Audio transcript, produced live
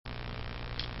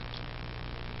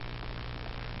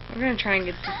We're gonna try and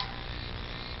get this.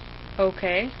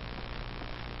 Okay.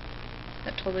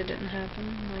 That totally didn't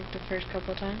happen like the first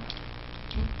couple of times.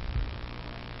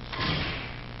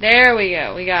 There we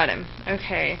go. We got him.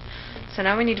 Okay. So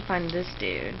now we need to find this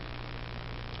dude.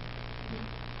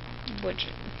 Which...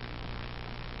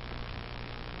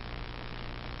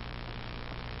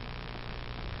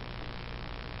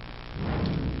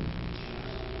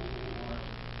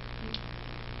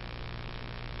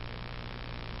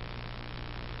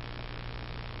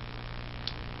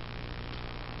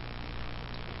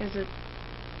 is it...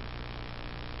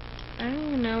 I don't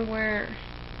even know where...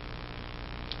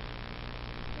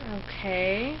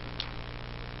 Okay.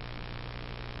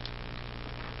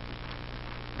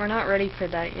 We're not ready for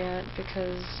that yet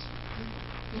because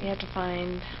we have to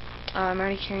find... I'm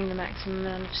already carrying the maximum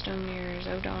amount of stone mirrors.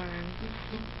 Oh darn.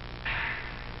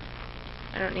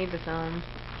 I don't need the film.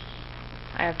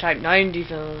 I have type 90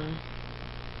 film.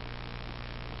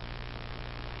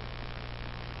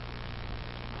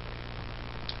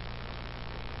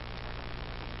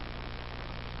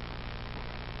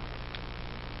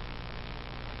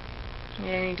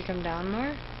 Yeah, I need to come down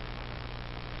more.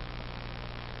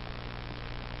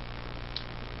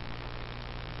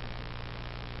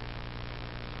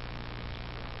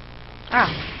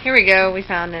 Ah, here we go. We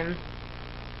found him.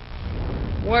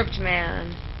 Warped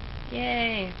man.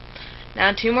 Yay.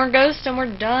 Now 2 more ghosts and we're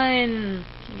done.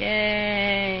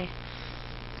 Yay.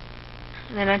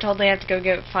 And then I totally have to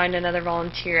go find another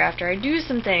volunteer after I do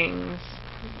some things.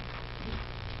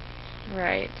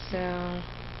 Right, so...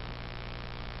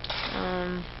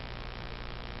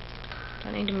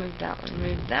 I need to move that one.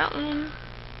 Move that one.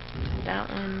 That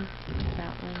one.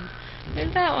 That one.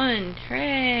 Move that one.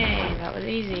 Hooray! That was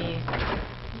easy.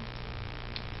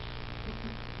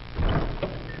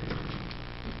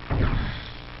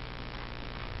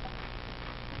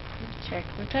 Check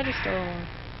the pedestal.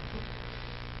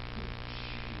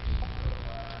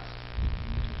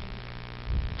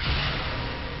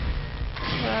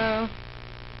 Hello.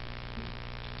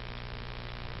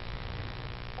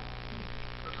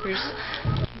 Bruce.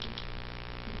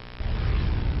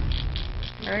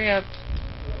 Hurry up.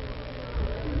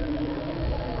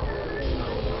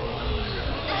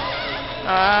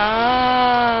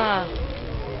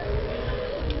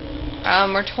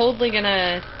 We're totally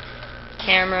gonna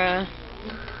camera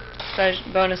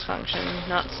bonus function,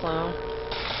 not slow.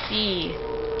 C.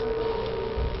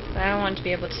 I don't want to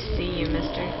be able to see you,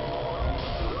 mister.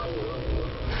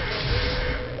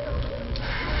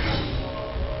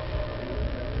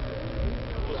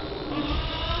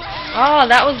 Oh,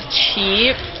 that was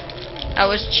cheap. That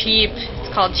was cheap.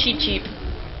 It's called cheap.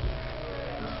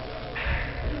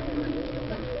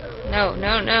 No,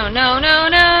 no, no, no, no,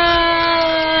 no!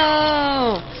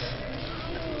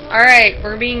 Alright,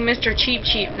 we're being Mr. Cheap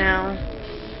now.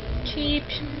 Cheap.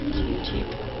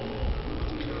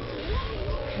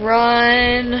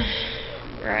 Run.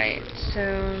 Right,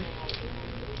 so...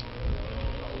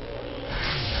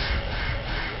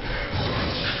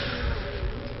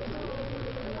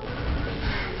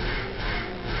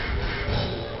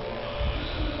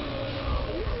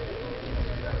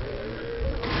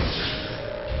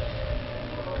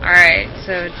 Alright,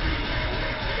 so...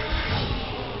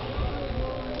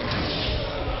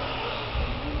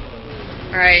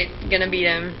 Alright, gonna beat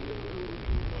him.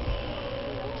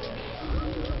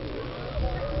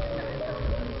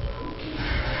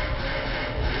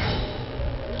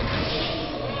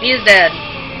 He is dead.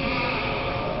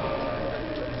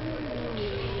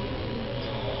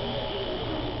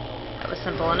 That was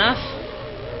simple enough.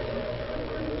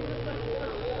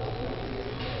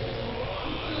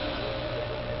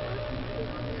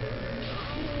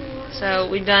 So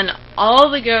we've done all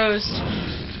the ghosts.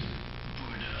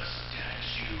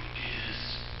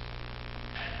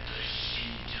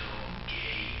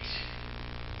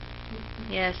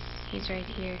 Yes, he's right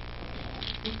here.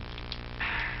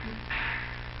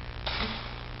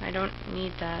 I don't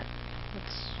need that.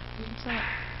 What's that?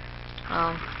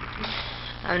 Oh.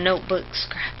 A notebook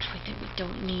scrapped that we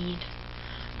don't need.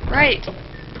 Right.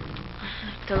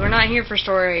 Because we're not here for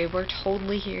story. We're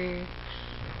totally here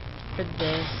for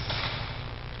this.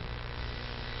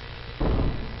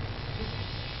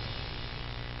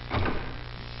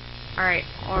 Alright,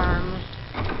 arm,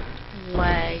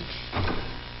 leg,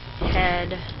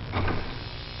 head,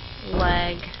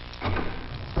 leg,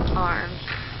 arm.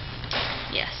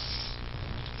 Yes.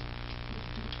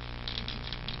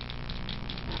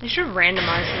 They should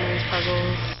randomize some of these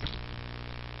puzzles.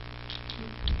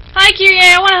 Hi, Kyrie,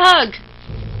 I want a hug!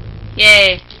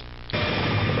 Yay.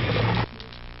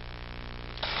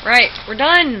 Right, we're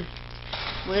done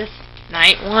with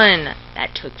Night 1.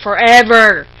 That took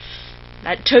forever.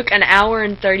 That took an hour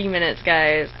and 30 minutes,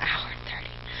 guys. Hour and 30.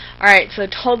 Alright, so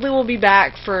totally we'll be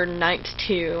back for nights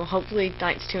 2. Hopefully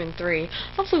nights 2 and 3.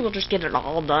 Hopefully we'll just get it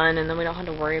all done and then we don't have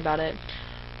to worry about it.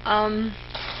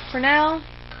 For now...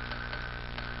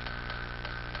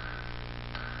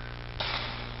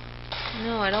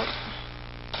 No, I don't...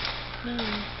 No.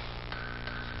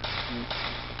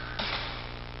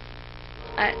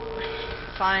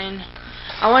 Fine.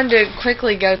 I wanted to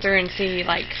quickly go through and see,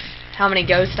 like, how many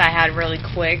ghosts I had really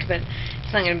quick, but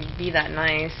it's not going to be that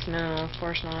nice. No, of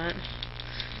course not.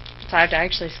 So I have to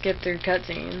actually skip through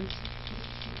cutscenes.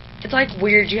 It's, like,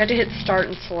 weird. You have to hit start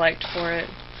and select for it.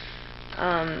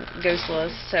 Ghost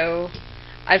list. So,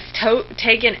 I've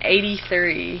taken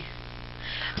 83.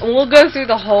 And we'll go through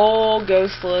the whole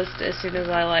ghost list as soon as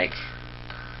I, like,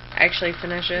 actually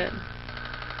finish it.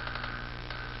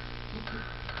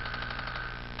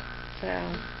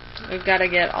 So, we've got to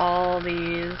get all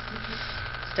these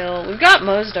still. We've got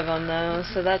most of them, though,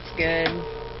 so that's good.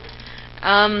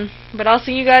 But I'll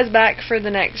see you guys back for the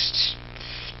next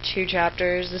 2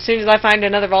 chapters as soon as I find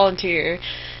another volunteer.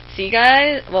 See you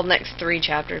guys, well, next 3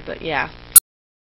 chapters, but yeah.